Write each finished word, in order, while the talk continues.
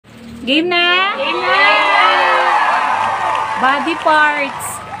Game na? Game na! Body parts.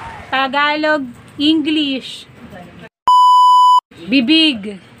 Tagalog-English.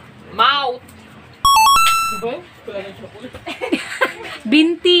 Bibig. Mouth.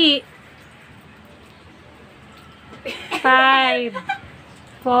 Binti. 5,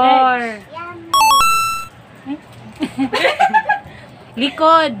 4.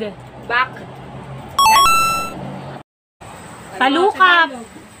 Likod. Back. Talukap.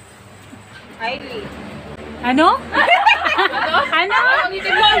 Eyelid. Ano? Ano?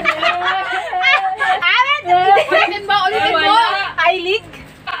 Ulitin mo! Ulitin mo! Ulitin mo! Eyelid?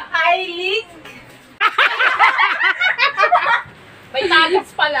 Eyelid? May tagas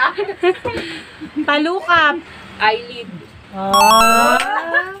pala. Talukap. Eyelid. Oh.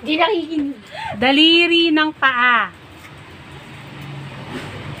 Di nakikinig. Daliri ng paa.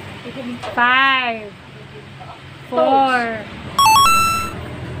 5, 4.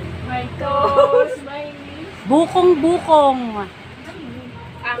 My toes, my knees. Bukong-bukong.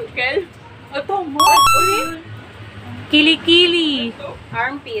 Ankle. Ito mo. Kilikili.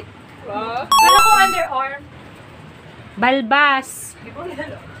 Armpit. Kala ko underarm. Balbas.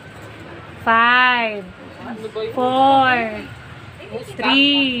 5, 4,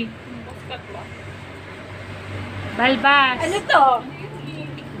 3. Balbas. Ano to?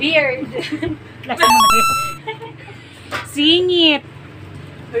 Beard. Lasa mo na yun. Singit.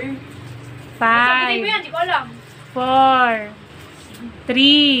 5, Sabihin mo yan, di ko alam. 4,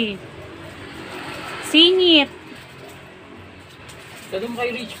 3. Singit. Ganun kay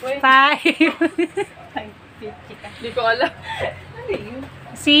Rich po eh. 5. Di ko alam.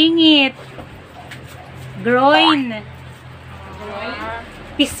 Singit. Groin.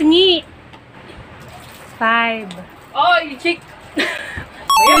 Pisngi. 5. Oy, chick!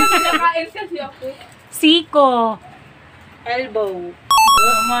 Ayan, pinakain kasi ako. Siko. Elbow.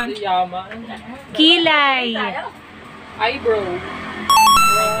 Yaman. Kilay. Eyebrow.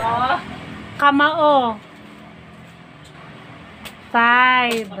 Kamao.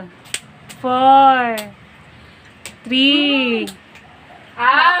 5, 4, 3,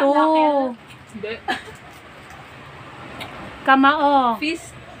 2. Hindi. Kamao.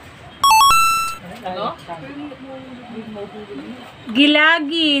 Fist. Ano?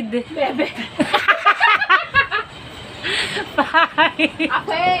 Gilagid. Bebe. 5,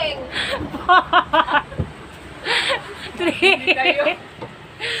 Apeng. 3.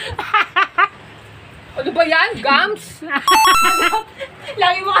 Ano ba yan? Gums?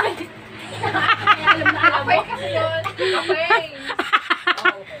 Lagi mo kasi. Alam na alam mo. Apeng kasi yun. Apeng.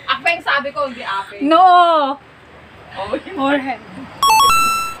 Apeng sabi ko, hindi apeng. No. Oh, Forehead.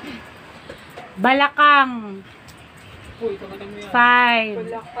 Balakang. uy, tamagan mo yan. 5,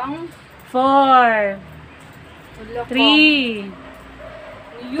 Balakang. 4, 3,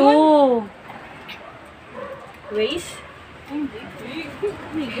 2. Waist? Hindi.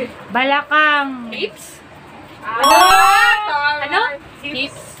 Balakang. Hips? Ano?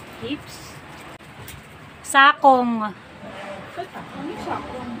 Hips. Hips. Sakong. 5,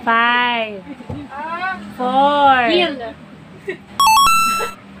 4. Heel.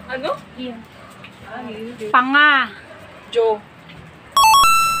 Ano? Heel. Panga. Joe.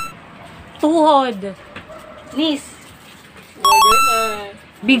 Tuhod. Knees. Wala na.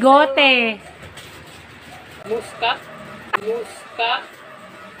 Bigote. Muska. Muska.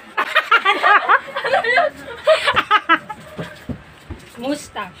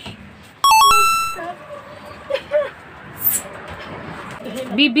 Mustache.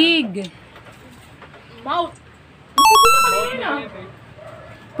 Bibig. Mouth. Puto na kanina.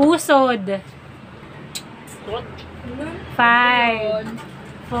 Pusod. 5,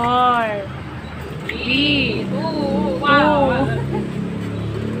 4, 3, 2. Wow.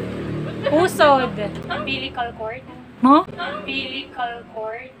 2. Pusod. Umbilical cord. Mo? Umbilical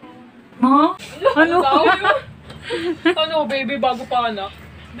cord. Mo? Ano? Ano, baby, bago pa anak?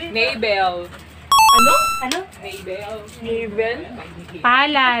 Navel. Ano? Ano? Navel. Navel?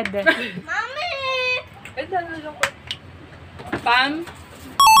 Palad. Mami! Eh, dalo lang ko. Pam?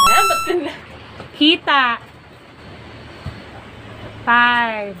 Ayan, ba't ka na? Hita.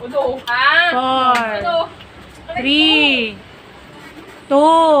 5, Ano? Ah! 4, Ano? 3,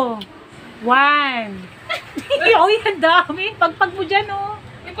 2, 1. Oh, yan dami. Pagpag mo dyan, oh.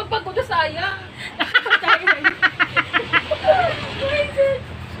 May pagpag ko na sayang.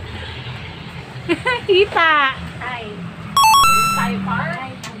 Hita. Ay. Thai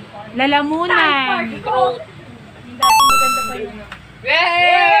part? Lalamunan. Throat. Yung dating maganda pa yun.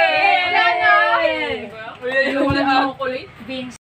 Yay! Wala na! Yay! Wala na ako kulit. Beans.